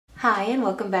Hi and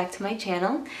welcome back to my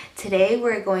channel. Today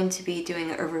we're going to be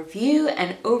doing a review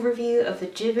and overview of the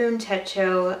Jibun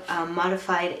Techo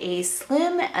modified A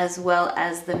Slim as well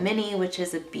as the Mini, which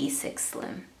is a B6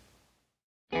 Slim.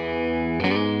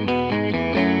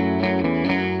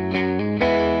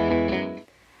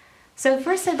 So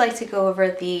first I'd like to go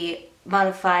over the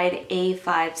modified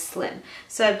A5 Slim.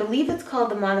 So I believe it's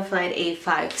called the modified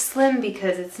A5 Slim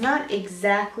because it's not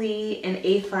exactly an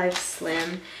A5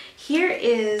 Slim. Here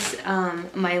is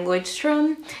my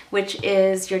Leuchtturm, which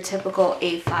is your typical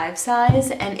A5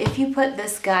 size, and if you put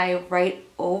this guy right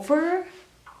over,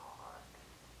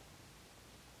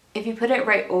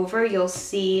 you'll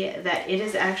see that it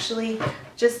is actually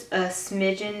just a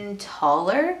smidgen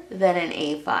taller than an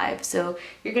A5. So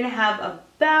you're gonna have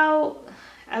about,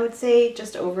 I would say,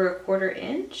 just over 1/4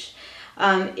 inch.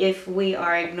 If we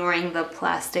are ignoring the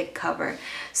plastic cover.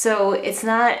 So it's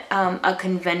not a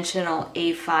conventional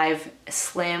A5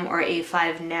 Slim or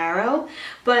A5 Narrow,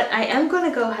 but I am going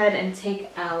to go ahead and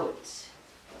take out,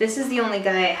 this is the only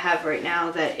guy I have right now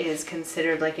that is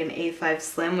considered like an A5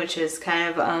 Slim, which is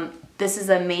kind of, this is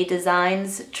a May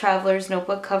Designs Traveler's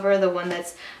Notebook cover, the one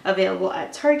that's available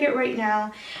at Target right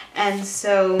now. And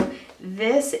so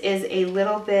this is a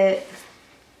little bit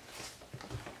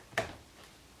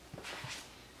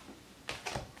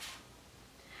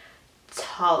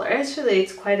taller. Actually,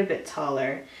 it's quite a bit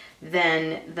taller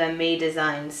than the May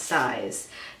Design size.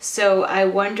 So I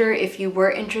wonder if you were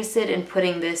interested in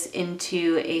putting this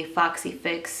into a Foxy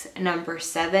Fix number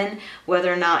 7,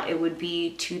 whether or not it would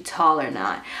be too tall or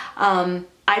not.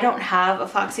 I don't have a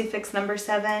Foxy Fix number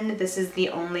 7. This is the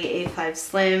only A5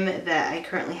 Slim that I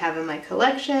currently have in my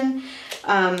collection.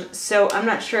 So I'm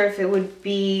not sure if it would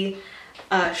be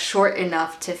short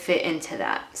enough to fit into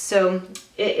that. So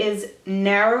it is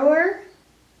narrower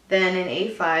than an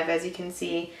A5, as you can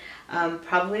see,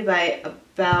 probably by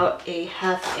about a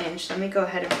 1/2 inch. Let me go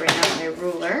ahead and bring out my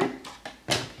ruler.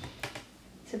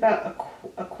 It's about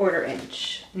a 1/4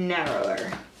 inch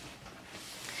narrower.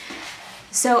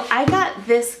 So I got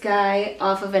this guy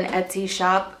off of an Etsy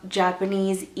shop,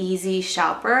 Japanese Easy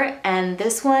Shopper, and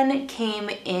this one came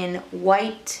in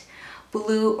white,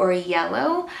 blue, or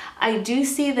yellow. I do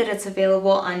see that it's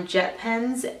available on jet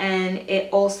pens, and they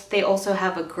also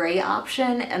have a gray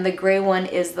option, and the gray one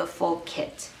is the full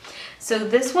kit. So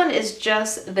this one is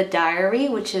just the diary,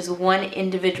 which is one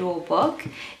individual book.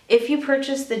 If you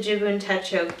purchase the Jibun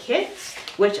Techo kit,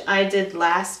 which I did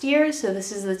last year, so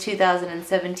this is the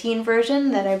 2017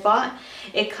 version that I bought,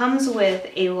 it comes with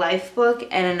a life book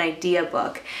and an idea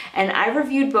book. And I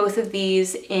reviewed both of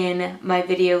these in my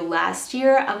video last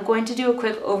year. I'm going to do a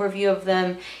quick overview of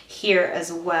them here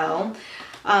as well.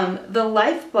 The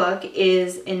life book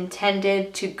is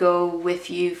intended to go with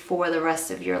you for the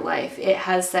rest of your life. It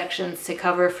has sections to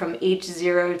cover from age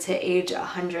 0 to age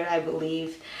 100, I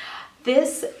believe.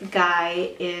 This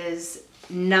guy is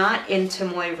not in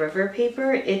Tomoe River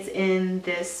paper. It's in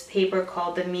this paper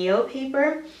called the Mio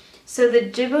paper. So the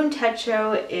Jibun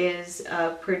Techo is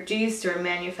produced or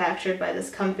manufactured by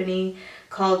this company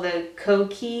called the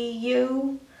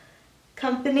Kokiyu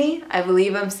Company. I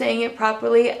believe I'm saying it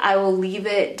properly. I will leave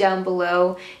it down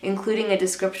below, including a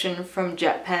description from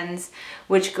Jet Pens,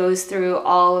 which goes through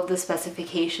all of the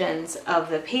specifications of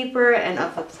the paper and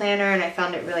of the planner, and I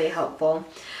found it really helpful.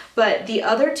 But the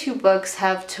other two books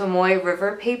have Tomoe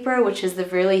River paper, which is the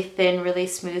really thin, really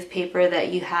smooth paper that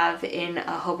you have in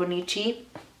Hobonichi.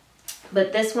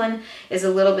 But this one is a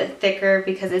little bit thicker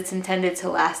because it's intended to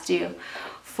last you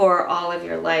for all of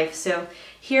your life. So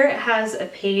here it has a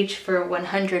page for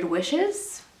 100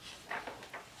 wishes.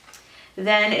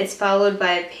 Then it's followed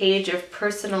by a page of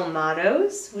personal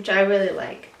mottos, which I really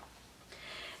like.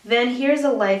 Then here's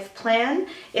a life plan.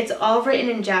 It's all written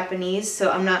in Japanese, so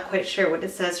I'm not quite sure what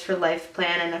it says for life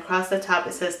plan, and across the top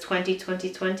it says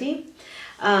 20-20-20.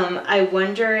 I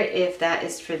wonder if that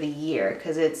is for the year,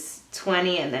 because it's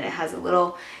 20 and then it has a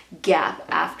little gap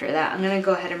after that. I'm gonna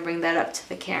go ahead and bring that up to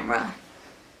the camera.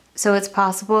 So it's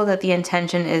possible that the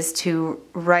intention is to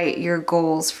write your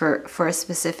goals for a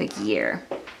specific year.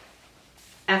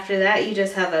 After that, you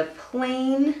just have a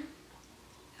plain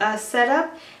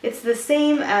setup. It's the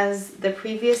same as the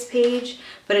previous page,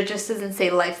 but it just doesn't say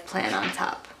life plan on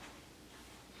top.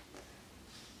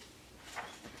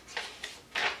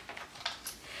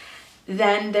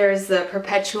 Then there's the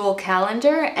perpetual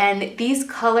calendar, and these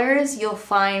colors you'll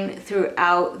find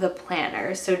throughout the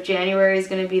planner. So January is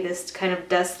going to be this kind of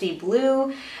dusty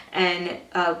blue, and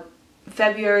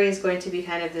February is going to be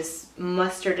kind of this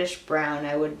mustardish brown,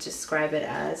 I would describe it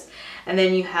as. And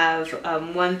then you have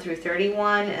 1 through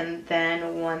 31, and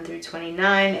then 1 through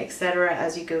 29, etc.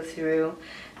 as you go through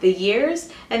the years,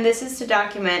 and this is to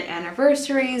document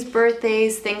anniversaries,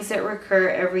 birthdays, things that recur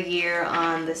every year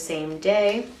on the same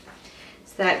day.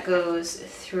 So that goes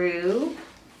through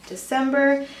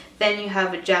December. Then you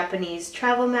have a Japanese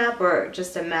travel map, or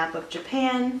just a map of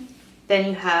Japan. Then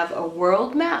you have a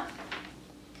world map.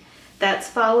 That's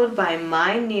followed by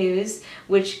My News,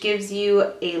 which gives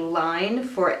you a line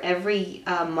for every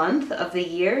month of the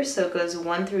year. So it goes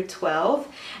 1 through 12.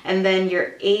 And then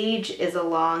your age is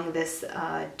along this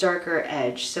darker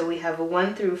edge. So we have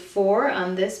 1 through 4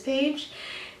 on this page.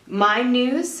 My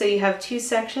News, so you have 2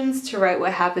 sections to write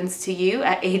what happens to you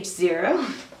at age 0.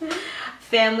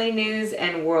 Family News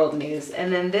and World News.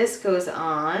 And then this goes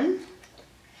on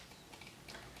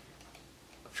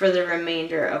for the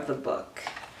remainder of the book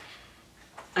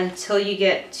until you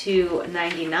get to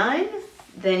 99.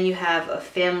 Then you have a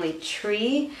family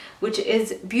tree, which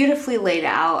is beautifully laid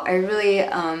out. I really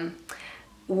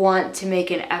want to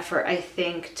make an effort, I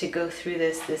think, to go through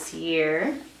this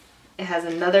year. It has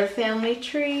another family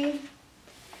tree. It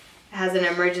has an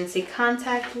emergency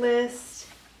contact list,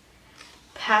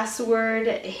 password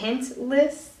hint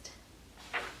list,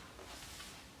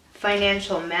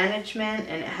 financial management,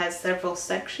 and it has several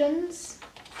sections,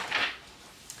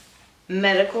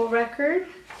 medical record,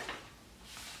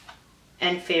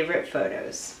 and favorite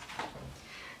photos.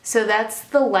 So that's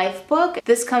the life book.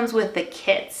 This comes with the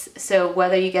kits. So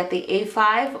whether you get the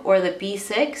A5 or the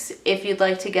B6, if you'd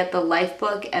like to get the life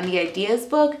book and the ideas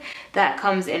book, that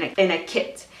comes in a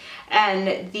kit.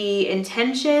 And the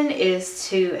intention is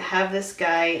to have this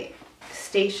guy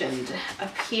stationed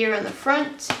up here in the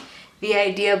front. The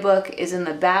idea book is in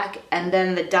the back, and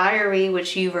then the diary,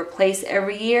 which you replace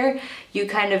every year, you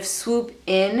kind of swoop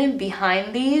in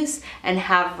behind these and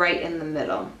have right in the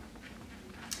middle.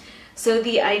 So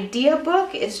the idea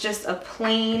book is just a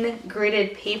plain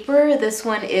gridded paper. This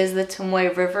one is the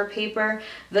Tomoe River paper.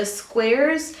 The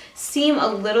squares seem a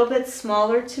little bit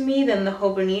smaller to me than the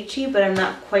Hobonichi, but I'm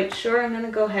not quite sure. I'm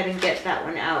gonna go ahead and get that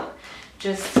one out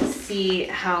just to see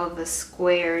how the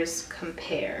squares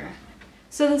compare.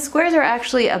 So the squares are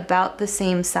actually about the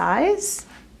same size.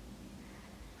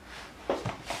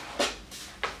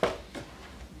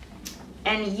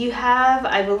 And you have,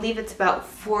 I believe it's about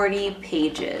 40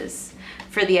 pages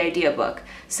for the idea book.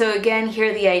 So again,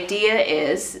 here the idea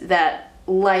is that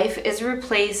life is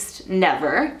replaced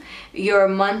never. Your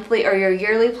monthly or your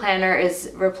yearly planner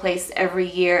is replaced every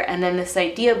year, and then this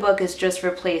idea book is just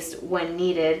replaced when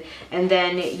needed. And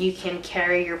then you can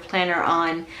carry your planner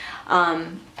on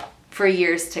for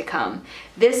years to come.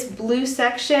 This blue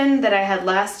section that I had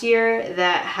last year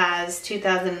that has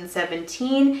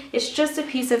 2017, it's just a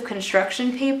piece of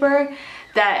construction paper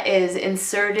that is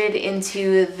inserted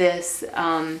into this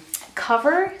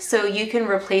cover, so you can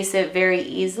replace it very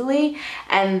easily,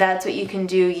 and that's what you can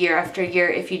do year after year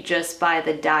if you just buy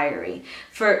the diary.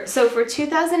 So for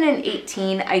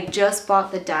 2018, I just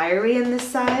bought the diary in this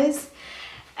size,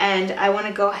 and I want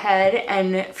to go ahead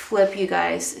and flip you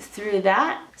guys through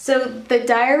that. So the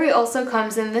diary also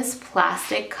comes in this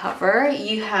plastic cover.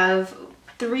 You have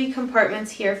 3 compartments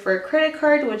here for a credit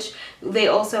card, which they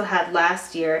also had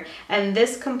last year, and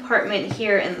this compartment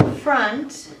here in the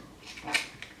front.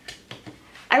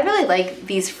 I really like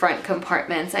these front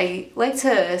compartments. I like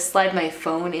to slide my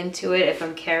phone into it if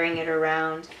I'm carrying it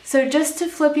around. So just to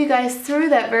flip you guys through,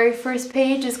 that very first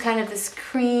page is kind of this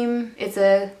cream, it's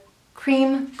a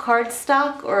cream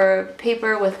cardstock or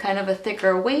paper with kind of a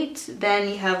thicker weight. Then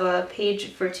you have a page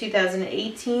for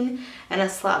 2018 and a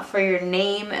slot for your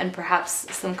name and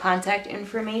perhaps some contact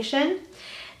information.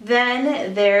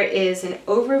 Then there is an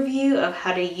overview of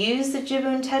how to use the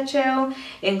Jibun Techo,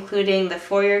 including the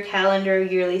 4-year calendar,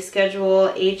 yearly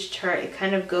schedule, age chart. It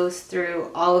kind of goes through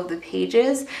all of the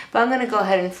pages, but I'm going to go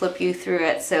ahead and flip you through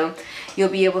it so you'll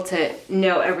be able to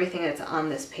know everything that's on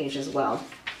this page as well.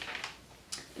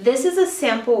 This is a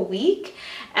sample week,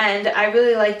 and I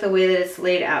really like the way that it's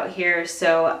laid out here.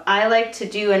 So I like to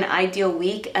do an ideal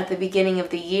week at the beginning of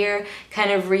the year,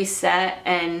 kind of reset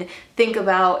and think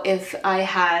about if I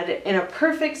had in a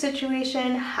perfect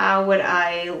situation, how would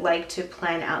I like to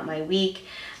plan out my week?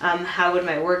 How would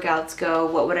my workouts go?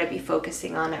 What would I be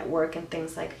focusing on at work and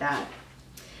things like that?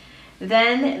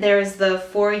 Then there's the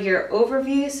 4-year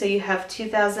overview, so you have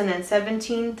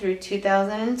 2017 through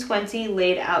 2020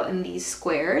 laid out in these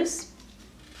squares.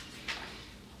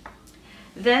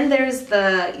 Then there's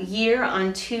the year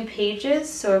on 2 pages.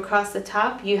 So across the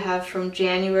top you have from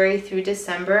January through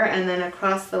December, and then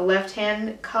across the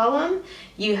left-hand column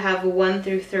you have 1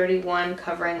 through 31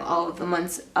 covering all of the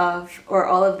months of, or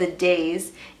all of the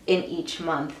days in each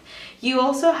month. You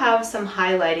also have some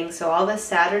highlighting, so all the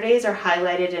Saturdays are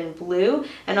highlighted in blue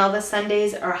and all the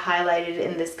Sundays are highlighted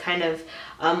in this kind of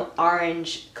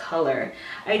orange color.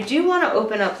 I do want to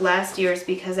open up last year's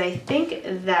because I think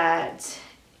that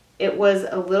it was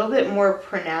a little bit more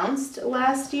pronounced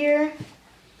last year.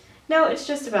 No, it's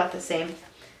just about the same.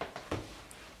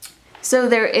 So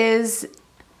there is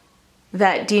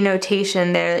that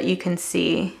denotation there that you can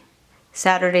see.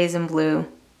 Saturdays in blue,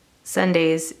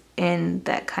 Sundays in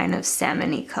that kind of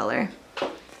salmon-y color.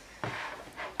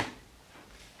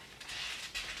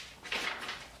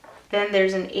 Then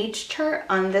there's an H chart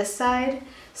on this side.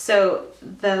 So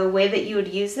the way that you would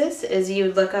use this is you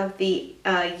would look up the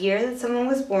year that someone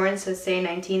was born, so say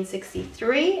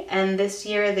 1963, and this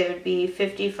year they would be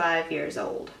 55 years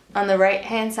old. On the right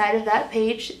hand side of that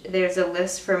page, there's a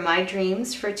list for my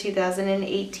dreams for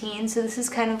 2018. So this is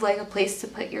kind of like a place to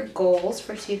put your goals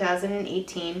for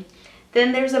 2018.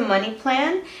 Then there's a money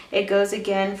plan. It goes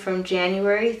again from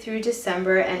January through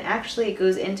December, and actually it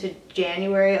goes into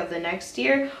January of the next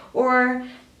year, or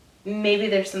maybe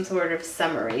there's some sort of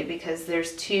summary because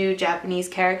there's 2 Japanese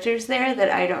characters there that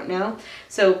I don't know.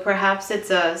 So perhaps it's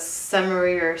a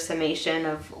summary or summation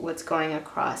of what's going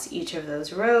across each of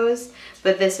those rows,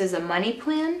 but this is a money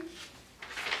plan.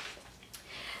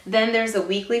 Then there's a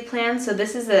weekly plan. So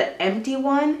this is an empty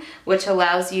one, which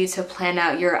allows you to plan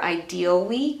out your ideal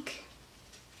week.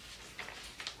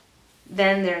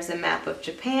 Then there's a map of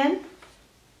Japan,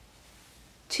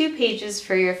 2 pages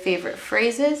for your favorite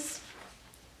phrases,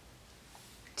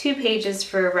 2 pages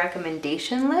for a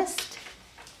recommendation list,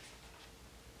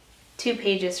 2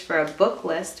 pages for a book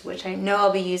list, which I know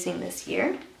I'll be using this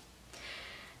year,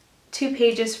 2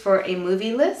 pages for a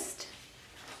movie list,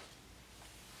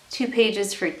 2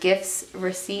 pages for gifts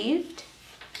received,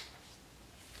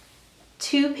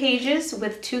 2 pages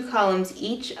with 2 columns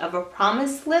each of a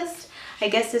promise list. I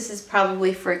guess this is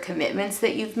probably for commitments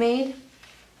that you've made.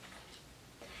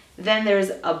 Then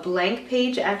there's a blank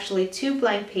page, actually 2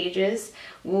 blank pages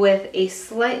with a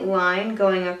slight line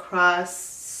going across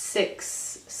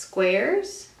 6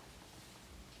 squares.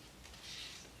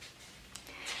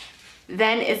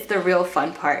 Then it's the real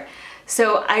fun part.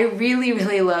 So I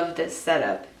really love this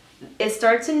setup. It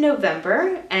starts in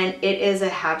November and it is a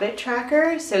habit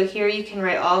tracker. So here you can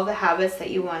write all the habits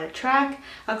that you want to track.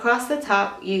 Across the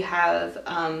top you have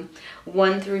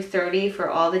 1 through 30 for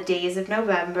all the days of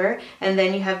November, and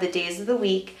then you have the days of the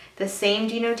week. The same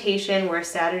denotation where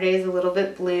Saturday is a little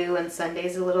bit blue and Sunday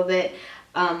is a little bit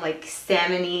like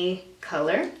salmon-y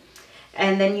color.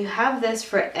 And then you have this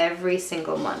for every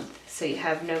single month. So you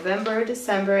have November,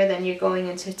 December, then you're going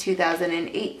into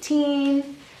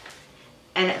 2018.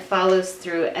 And it follows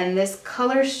through, and this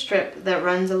color strip that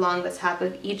runs along the top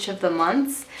of each of the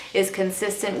months is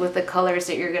consistent with the colors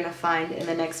that you're going to find in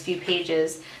the next few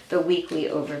pages, the weekly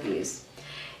overviews.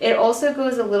 It also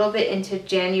goes a little bit into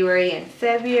January and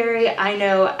February. I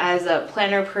know as a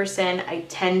planner person, I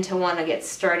tend to want to get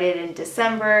started in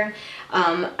December.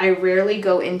 I rarely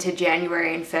go into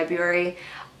January and February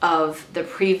of the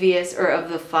previous or of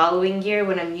the following year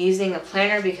when I'm using a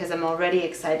planner because I'm already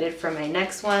excited for my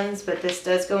next ones, but this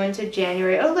does go into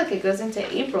January. Oh look, it goes into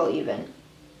April even.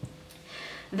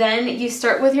 Then you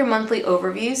start with your monthly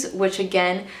overviews, which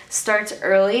again starts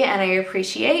early and I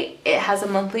appreciate. It has a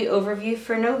monthly overview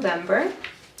for November.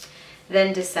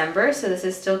 Then December, so this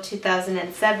is still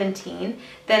 2017.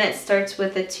 Then it starts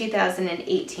with the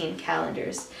 2018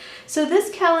 calendars. So this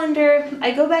calendar,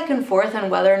 I go back and forth on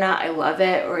whether or not I love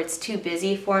it or it's too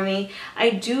busy for me.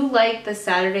 I do like the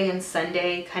Saturday and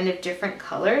Sunday kind of different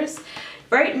colors.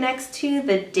 Right next to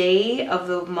the day of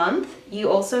the month, you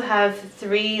also have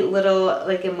 3 little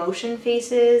like emotion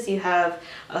faces. You have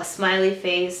a smiley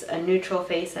face, a neutral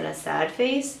face, and a sad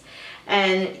face.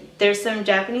 And there's some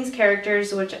Japanese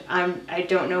characters which I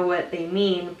don't know what they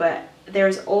mean, but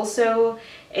there's also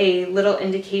a little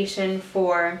indication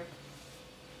for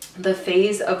the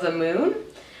phase of the moon.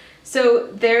 So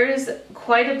there's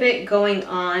quite a bit going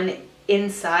on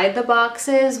inside the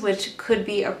boxes, which could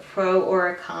be a pro or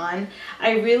a con.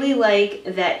 I really like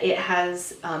that it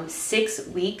has 6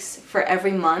 weeks for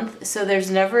every month, so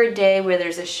there's never a day where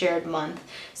there's a shared month.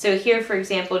 So here, for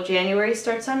example, January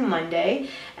starts on Monday,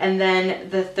 and then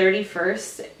the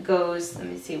 31st goes, let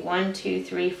me see, 1, 2,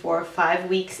 3, 4, 5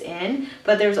 weeks in,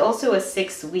 but there's also a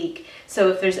 6th week. So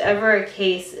if there's ever a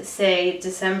case, say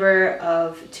December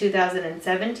of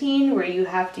 2017, where you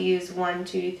have to use 1,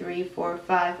 2, 3, 4,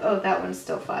 5, oh, that one's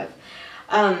still 5.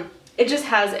 It just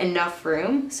has enough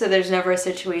room, so there's never a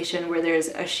situation where there's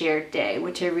a shared day,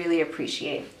 which I really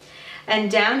appreciate.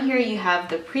 And down here you have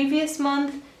the previous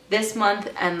month, this month,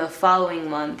 and the following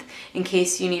month, in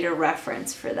case you need a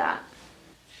reference for that.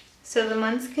 So the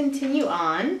months continue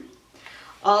on.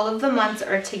 All of the months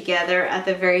are together at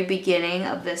the very beginning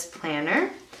of this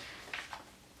planner.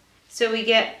 So we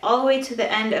get all the way to the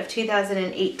end of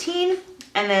 2018,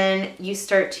 and then you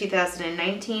start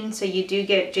 2019. So you do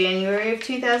get January of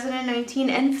 2019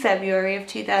 and February of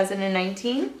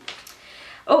 2019.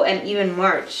 Oh, and even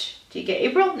March. Do you get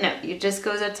April? No, it just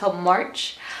goes until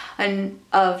March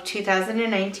of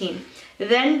 2019.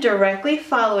 Then directly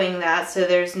following that, so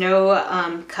there's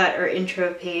no cut or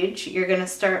intro page, you're going to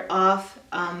start off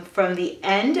from the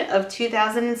end of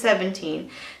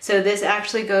 2017. So this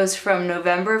actually goes from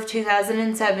November of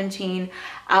 2017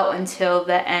 out until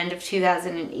the end of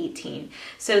 2018.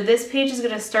 So this page is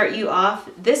going to start you off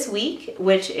this week,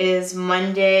 which is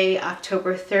Monday,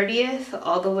 October 30th,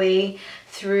 all the way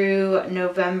through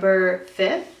November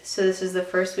 5th. So this is the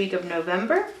first week of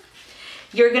November.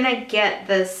 You're gonna get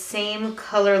the same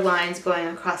color lines going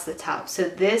across the top. So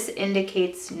this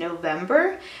indicates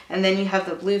November, and then you have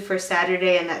the blue for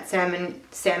Saturday and that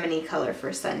salmon-y color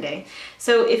for Sunday.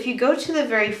 So if you go to the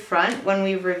very front, when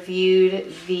we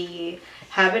reviewed the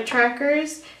habit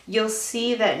trackers, you'll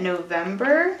see that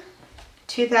November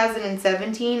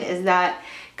 2017 is that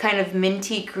kind of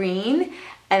minty green,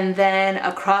 and then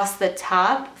across the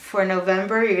top for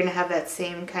November, you're gonna have that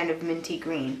same kind of minty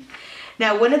green.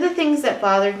 Now, one of the things that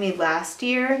bothered me last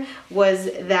year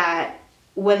was that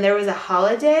when there was a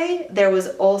holiday, there was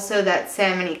also that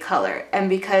salmon-y color. And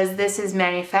because this is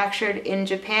manufactured in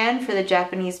Japan for the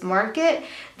Japanese market,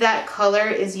 that color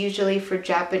is usually for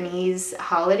Japanese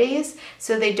holidays.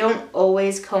 So they don't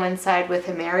always coincide with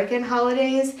American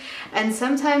holidays. And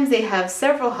sometimes they have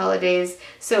several holidays,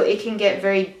 so it can get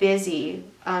very busy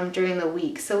during the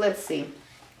week. So let's see.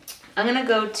 I'm gonna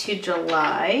go to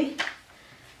July.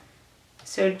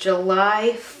 So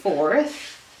July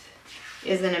 4th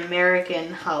is an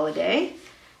American holiday.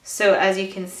 So as you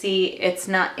can see, it's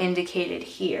not indicated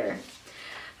here.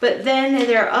 But then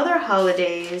there are other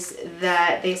holidays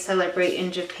that they celebrate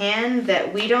in Japan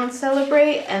that we don't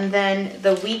celebrate, and then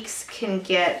the weeks can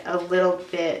get a little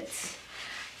bit,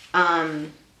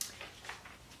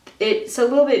 it's a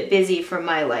little bit busy for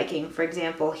my liking. For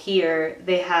example, here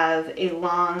they have a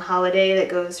long holiday that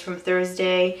goes from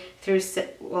Thursday through,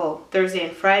 well, Thursday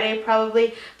and Friday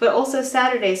probably, but also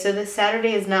Saturday. So this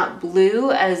Saturday is not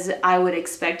blue as I would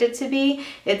expect it to be.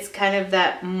 It's kind of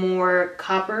that more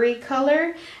coppery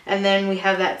color. And then we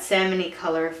have that salmon-y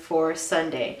color for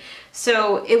Sunday.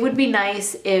 So it would be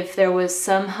nice if there was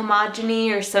some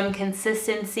homogeny or some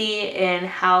consistency in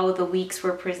how the weeks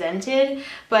were presented,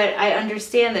 but I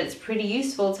understand that it's pretty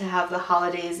useful to have the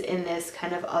holidays in this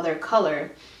kind of other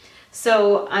color.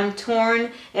 So I'm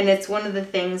torn, and it's one of the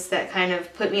things that kind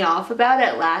of put me off about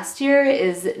it last year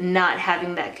is not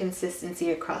having that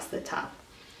consistency across the top.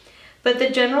 But the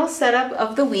general setup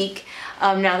of the week,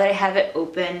 now that I have it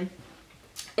open,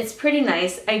 it's pretty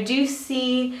nice. I do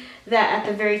see that at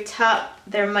the very top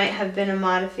there might have been a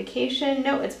modification.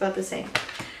 No, it's about the same.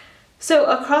 So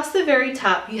across the very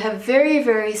top you have very,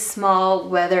 very small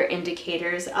weather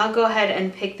indicators. I'll go ahead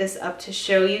and pick this up to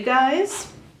show you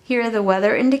guys. Here are the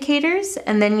weather indicators,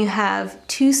 and then you have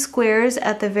 2 squares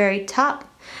at the very top.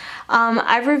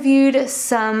 I've reviewed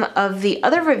some of the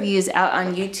other reviews out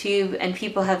on YouTube, and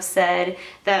people have said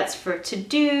that's for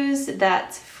to-dos,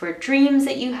 that's for dreams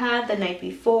that you had the night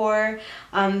before.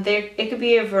 It could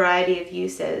be a variety of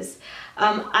uses.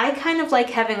 I kind of like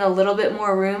having a little bit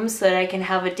more room so that I can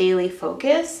have a daily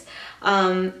focus.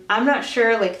 I'm not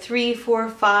sure, like 3, 4,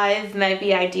 5 might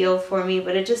be ideal for me,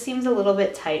 but it just seems a little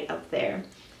bit tight up there.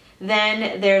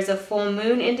 Then there's a full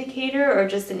moon indicator, or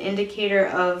just an indicator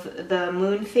of the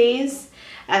moon phase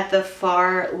at the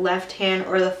far left hand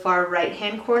or the far right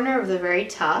hand corner of the very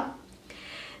top.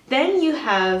 Then you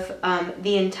have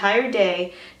the entire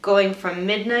day going from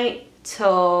midnight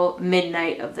till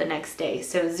midnight of the next day,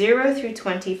 so 0 through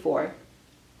 24.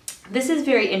 This is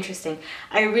very interesting.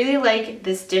 I really like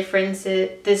this difference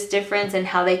in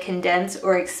how they condense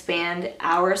or expand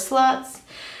hour slots.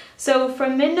 So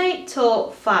from midnight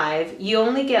till 5, you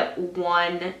only get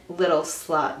one little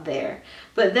slot there.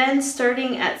 But then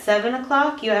starting at 7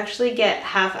 o'clock, you actually get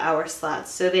half-hour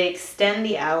slots. So they extend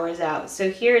the hours out.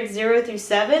 So here it's 0 through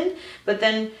 7, but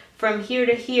then from here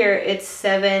to here, it's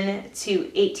 7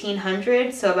 to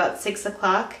 1800, so about 6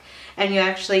 o'clock. And you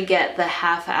actually get the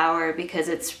half hour because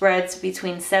it spreads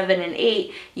between 7 and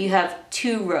 8. You have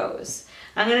 2 rows.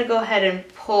 I'm gonna go ahead and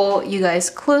pull you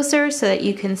guys closer so that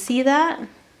you can see that.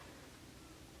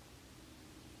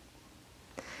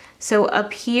 So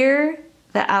up here,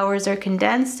 the hours are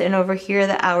condensed, and over here,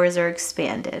 the hours are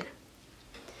expanded.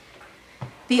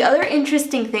 The other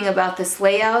interesting thing about this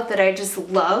layout that I just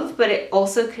love, but it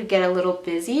also could get a little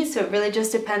busy, so it really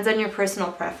just depends on your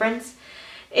personal preference.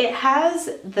 It has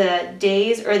the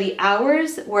days or the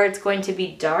hours where it's going to be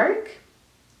dark.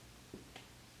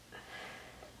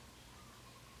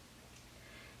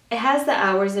 It has the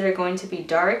hours that are going to be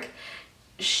dark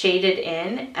shaded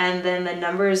in, and then the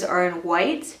numbers are in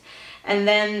white. And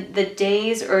then the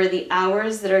days or the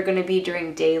hours that are going to be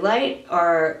during daylight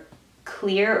are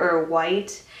clear or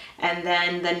white. And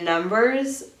then the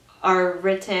numbers are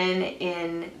written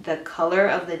in the color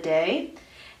of the day.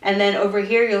 And then over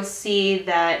here you'll see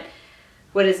that,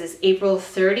 what is this, April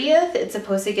 30th? It's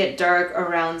supposed to get dark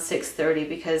around 6:30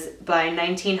 because by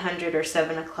 1900 or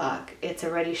 7 o'clock, it's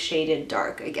already shaded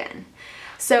dark again.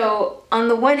 So on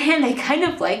the one hand, I kind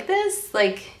of like this.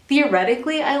 Like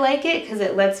theoretically, I like it because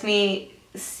it lets me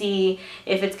see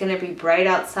if it's going to be bright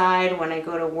outside when I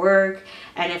go to work,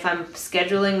 and if I'm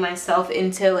scheduling myself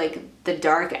into like the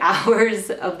dark hours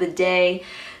of the day.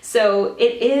 So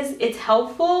it's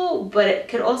helpful, but it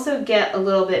could also get a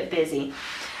little bit busy.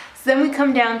 So then we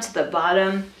come down to the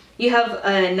bottom. You have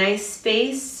a nice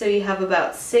space, so you have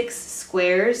about 6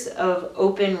 squares of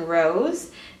open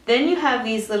rows. Then you have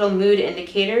these little mood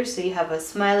indicators, so you have a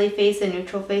smiley face, a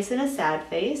neutral face, and a sad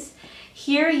face.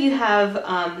 Here you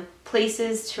have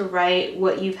places to write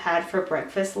what you've had for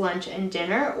breakfast, lunch, and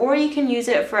dinner, or you can use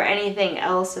it for anything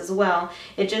else as well.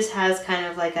 It just has kind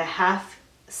of like a half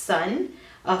sun,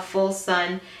 a full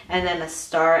sun, and then a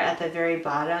star at the very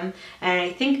bottom. And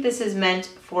I think this is meant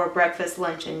for breakfast,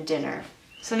 lunch, and dinner.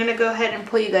 So I'm gonna go ahead and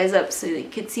pull you guys up so you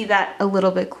can see that a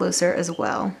little bit closer as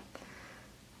well.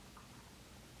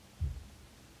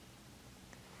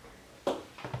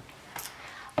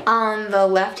 On the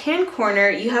left-hand corner,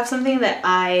 you have something that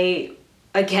I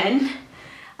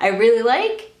really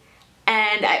like,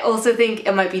 and I also think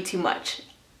it might be too much.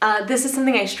 This is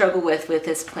something I struggle with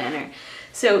this planner.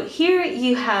 So here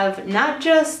you have not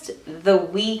just the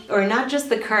week, or not just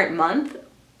the current month,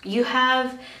 you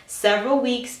have several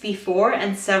weeks before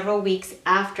and several weeks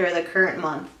after the current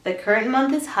month. The current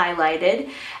month is highlighted,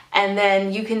 and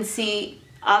then you can see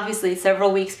obviously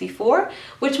several weeks before,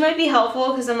 which might be helpful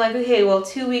because I'm like, okay, well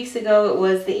 2 weeks ago it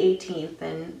was the 18th,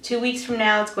 and 2 weeks from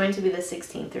now it's going to be the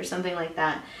 16th or something like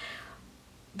that.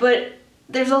 But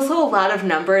there's also a lot of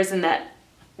numbers in that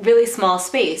really small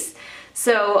space.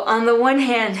 So on the one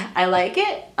hand, I like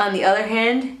it. On the other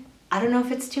hand, I don't know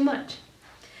if it's too much.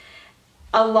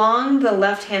 Along the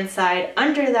left-hand side,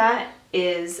 under that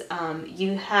is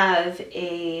you have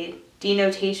a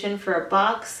denotation for a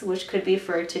box, which could be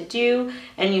for a to-do,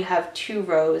 and you have 2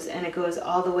 rows, and it goes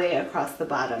all the way across the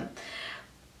bottom.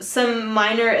 Some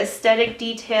minor aesthetic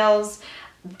details.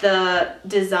 The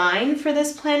design for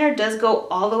this planner does go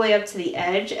all the way up to the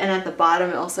edge, and at the bottom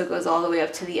it also goes all the way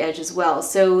up to the edge as well.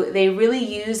 So they really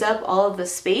use up all of the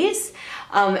space,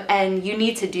 and you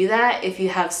need to do that if you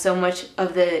have so much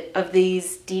of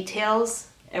these details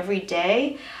every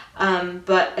day.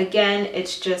 But again,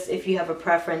 it's just if you have a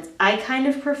preference. I kind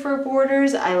of prefer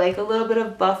borders. I like a little bit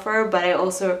of buffer, but I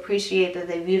also appreciate that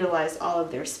they've utilized all of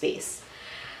their space.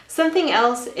 Something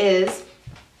else is,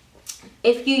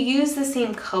 if you use the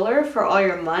same color for all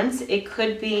your months, it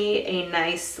could be a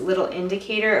nice little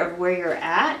indicator of where you're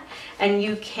at, and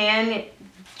you can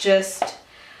just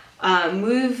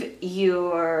move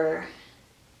your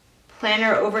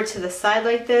planner over to the side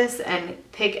like this and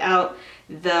pick out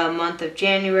the month of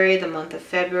January, the month of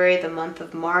February, the month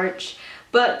of March.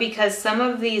 But because some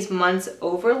of these months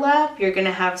overlap, you're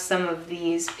gonna have some of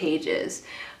these pages.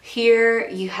 Here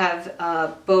you have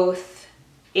both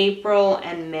April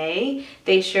and May.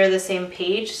 They share the same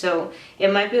page, so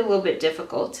it might be a little bit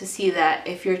difficult to see that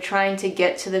if you're trying to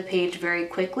get to the page very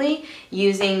quickly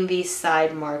using these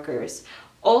side markers.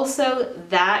 Also,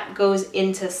 that goes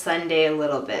into Sunday a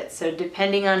little bit, so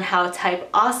depending on how type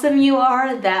awesome you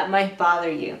are, that might bother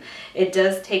you. It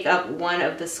does take up one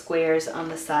of the squares on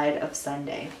the side of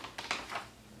Sunday.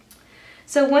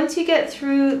 So once you get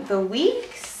through the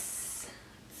weeks,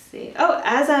 let's see. Oh,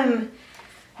 as I'm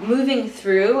moving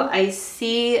through, I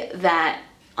see that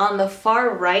on the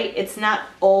far right, it's not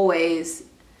always,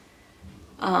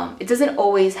 it doesn't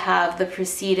always have the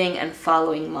preceding and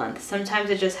following month. Sometimes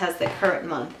it just has the current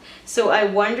month. So I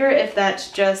wonder if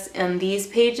that's just in these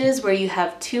pages where you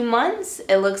have 2 months.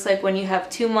 It looks like when you have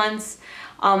 2 months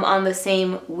on the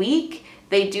same week,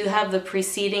 they do have the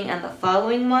preceding and the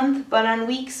following month, but on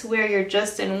weeks where you're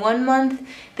just in 1 month,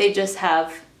 they just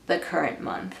have the current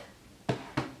month.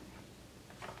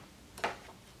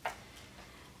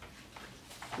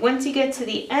 Once you get to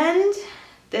the end,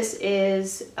 this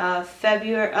is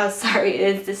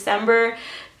December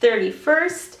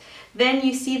 31st. Then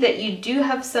you see that you do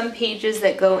have some pages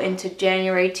that go into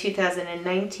January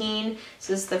 2019.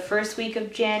 So this is the first week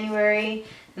of January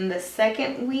and the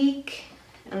second week.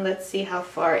 And let's see how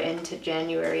far into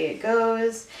January it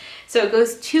goes. So it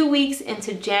goes 2 weeks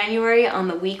into January on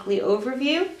the weekly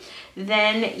overview.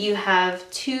 Then you have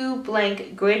 2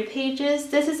 blank grid pages.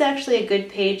 This is actually a good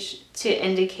page to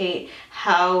indicate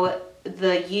how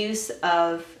the use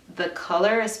of the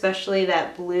color, especially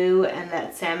that blue and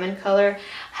that salmon color,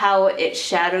 how it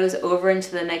shadows over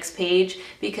into the next page,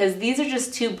 because these are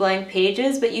just 2 blank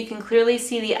pages, but you can clearly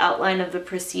see the outline of the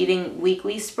preceding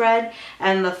weekly spread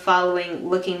and the following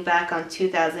looking back on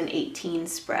 2018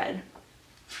 spread.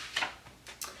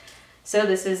 So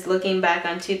this is looking back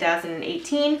on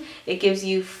 2018. It gives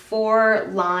you 4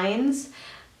 lines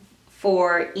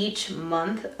for each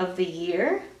month of the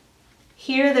year.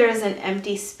 Here there is an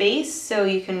empty space, so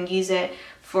you can use it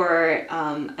for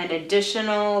an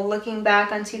additional looking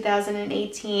back on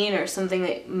 2018, or something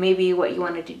that maybe what you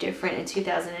want to do different in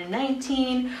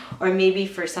 2019, or maybe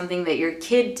for something that your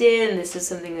kid did and this is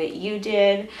something that you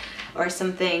did, or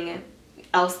something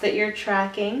else that you're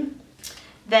tracking.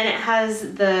 Then it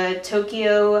has the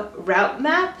Tokyo route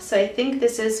map. So I think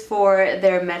this is for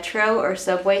their metro or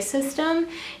subway system.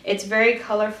 It's very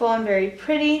colorful and very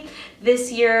pretty. This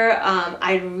year,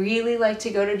 I'd really like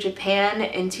to go to Japan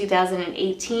in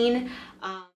 2018.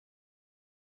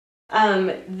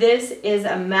 This is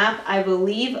a map, I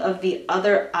believe, of the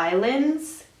other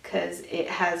islands, because it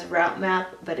has route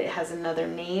map, but it has another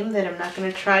name that I'm not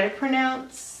going to try to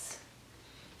pronounce.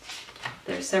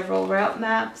 There's several route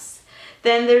maps.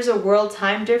 Then there's a world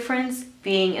time difference,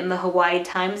 being in the Hawaii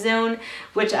time zone,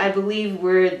 which I believe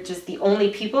we're just the only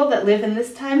people that live in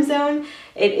this time zone.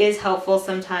 It is helpful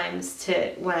sometimes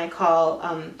to, when I call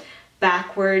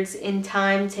backwards in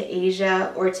time to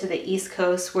Asia or to the East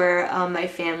Coast where my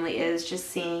family is,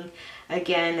 just seeing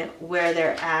again where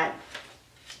they're at.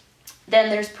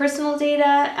 Then there's personal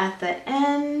data at the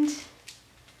end.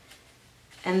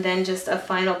 And then just a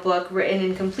final book written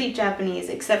in complete Japanese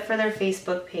except for their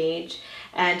Facebook page.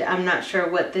 And I'm not sure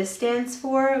what this stands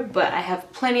for, but I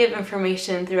have plenty of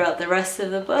information throughout the rest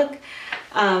of the book.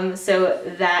 So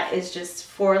that is just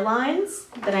 4 lines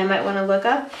that I might want to look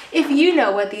up. If you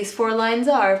know what these 4 lines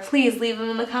are, please leave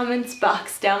them in the comments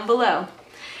box down below.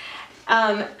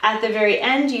 At the very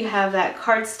end, you have that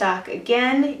cardstock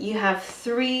again. You have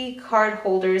 3 card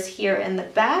holders here in the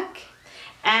back,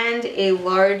 and a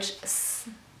large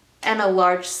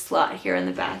slot here in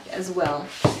the back as well.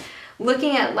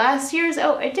 Looking at last year's,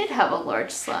 oh, I did have a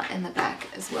large slot in the back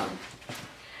as well.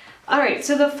 All right,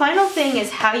 so the final thing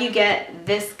is how you get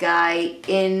this guy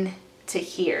into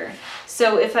here.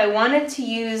 So if I wanted to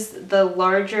use the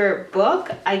larger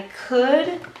book, I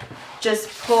could just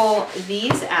pull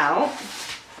these out,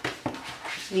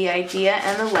 the idea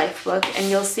and the life book,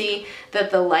 and you'll see that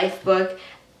the life book,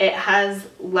 it has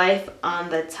life on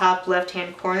the top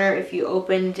left-hand corner if you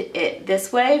opened it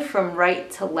this way from right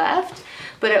to left,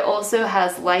 but it also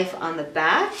has life on the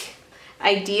back.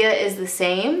 Idea is the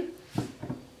same.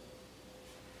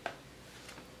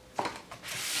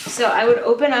 So I would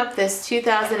open up this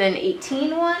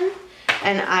 2018 one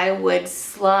and I would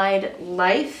slide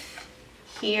life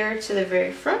here to the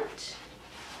very front.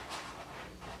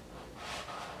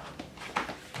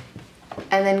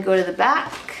 And then go to the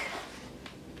back.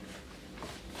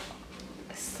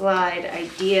 Slide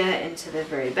idea into the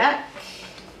very back.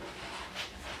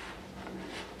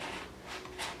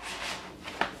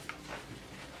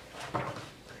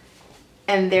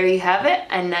 And there you have it,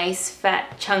 a nice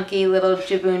fat chunky little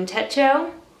Jibun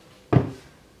Techo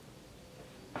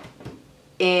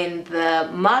in the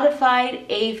modified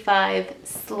A5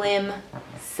 slim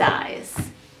size.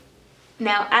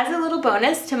 Now, as a little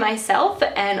bonus to myself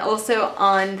and also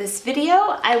on this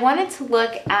video, I wanted to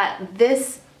look at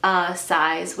this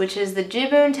size, which is the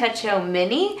Jibun Techo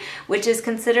Mini, which is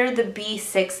considered the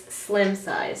B6 slim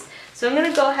size. So I'm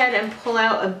gonna go ahead and pull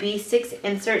out a B6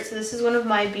 insert. So this is one of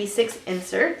my B6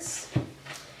 inserts.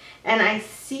 And I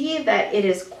see that it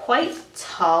is quite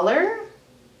taller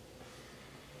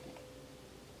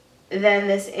than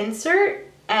this insert,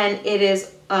 and it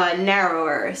is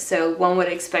narrower. So one would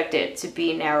expect it to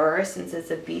be narrower since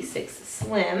it's a B6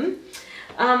 Slim.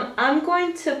 I'm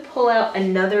going to pull out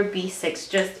another B6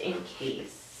 just in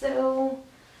case. So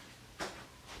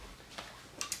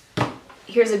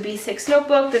here's a B6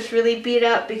 notebook that's really beat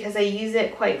up because I use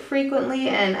it quite frequently,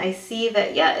 and I see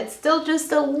that, yeah, it's still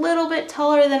just a little bit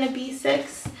taller than a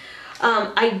B6.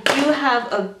 I do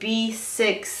have a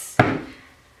B6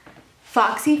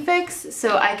 Foxy Fix,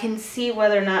 so I can see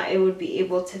whether or not it would be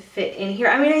able to fit in here.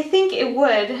 I mean, I think it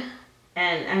would,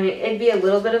 and I mean, it'd be a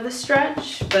little bit of a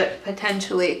stretch, but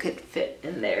potentially it could fit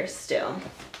in there still.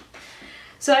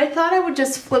 So I thought I would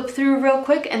just flip through real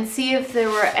quick and see if there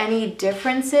were any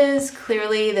differences.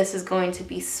 Clearly this is going to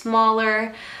be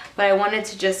smaller, but I wanted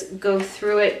to just go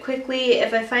through it quickly.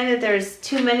 If I find that there's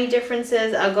too many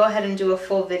differences, I'll go ahead and do a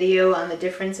full video on the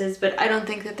differences, but I don't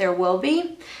think that there will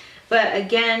be. But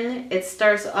again, it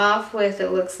starts off with, it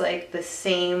looks like the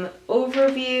same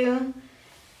overview,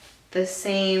 the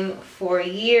same 4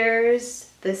 years,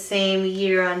 the same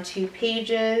year on 2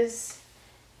 pages,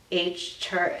 H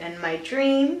chart and my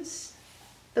dreams,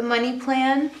 the money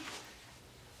plan,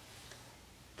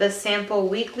 the sample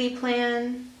weekly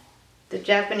plan, the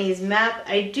Japanese map.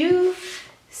 I do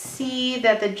see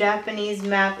that the Japanese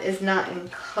map is not in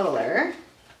color.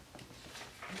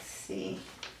 Let's see.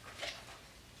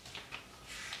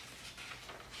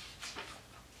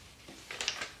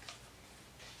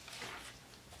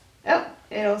 Oh,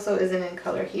 it also isn't in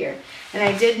color here. And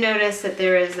I did notice that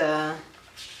there is a,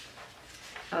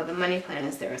 oh, the money plan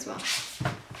is there as well.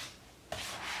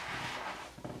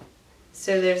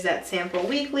 So there's that sample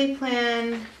weekly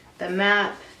plan, the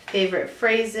map, favorite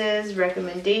phrases,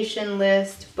 recommendation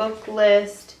list, book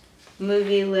list,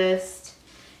 movie list,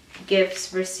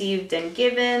 gifts received and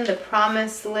given, the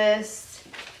promise list.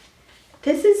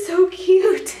 This is so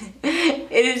cute.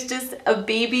 It is just a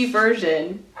baby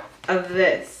version of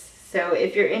this. So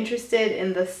if you're interested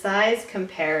in the size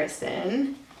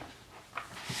comparison,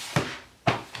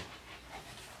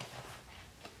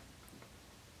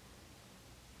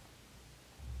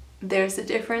 there's a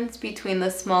difference between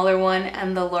the smaller one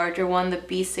and the larger one, the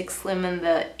B6 Slim and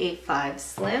the A5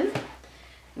 Slim,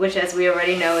 which, as we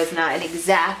already know, is not an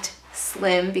exact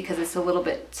slim because it's a little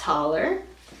bit taller.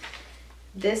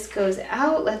 This goes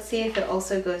out. Let's see if it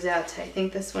also goes out to, I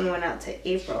think this one went out to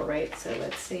April, right? So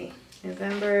let's see.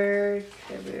 November,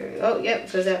 February, oh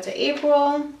yep, goes out to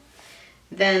April.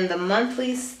 Then the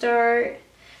monthlies start.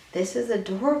 This is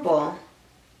adorable.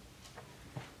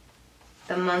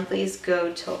 The monthlies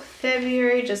go till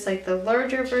February, just like the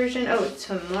larger version. Oh,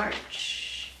 to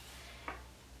March.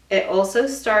 It also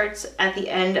starts at the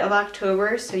end of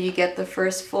October, so you get the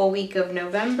first full week of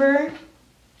November.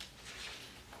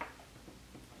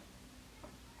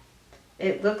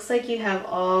 It looks like you have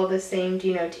all the same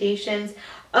denotations.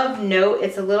 Of note,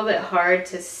 it's a little bit hard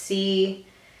to see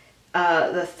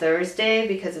the Thursday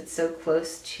because it's so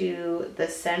close to the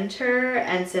center,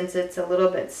 and since it's a little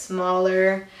bit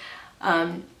smaller,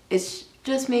 it's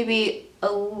just maybe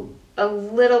a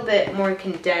little bit more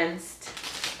condensed.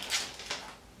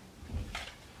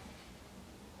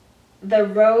 The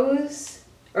rows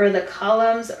or the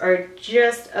columns are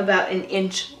just about an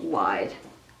inch wide.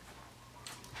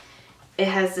 It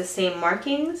has the same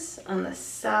markings on the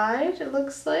side, it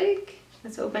looks like.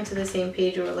 It's open to the same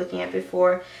page we were looking at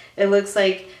before. It looks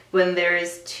like when there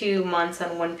is 2 months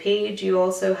on one page, you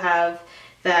also have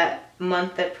that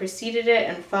month that preceded it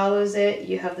and follows it.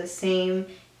 You have the same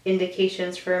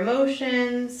indications for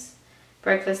emotions,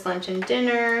 breakfast, lunch, and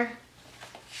dinner.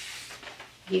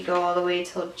 You go all the way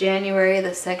till January,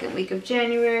 the second week of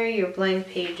January, your blank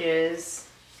pages,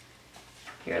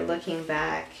 your looking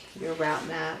back, your route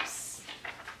maps,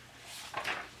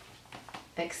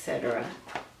 etc.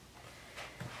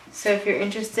 So if you're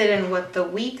interested in what the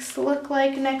weeks look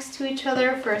like next to each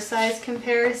other for a size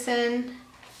comparison,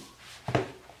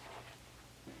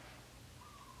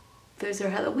 those are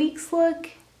how the weeks look.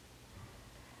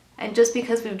 And just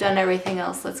because we've done everything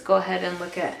else, let's go ahead and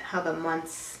look at how the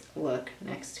months look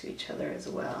next to each other as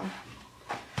well.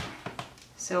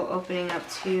 So opening up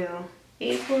to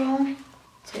April,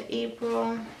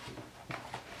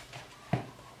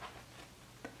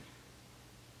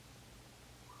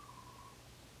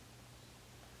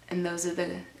 and those are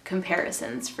the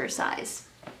comparisons for size.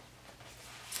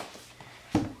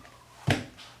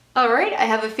 Alright, I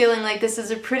have a feeling like this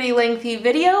is a pretty lengthy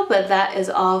video, but that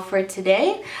is all for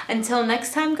today. Until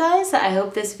next time, guys, I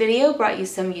hope this video brought you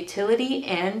some utility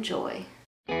and joy.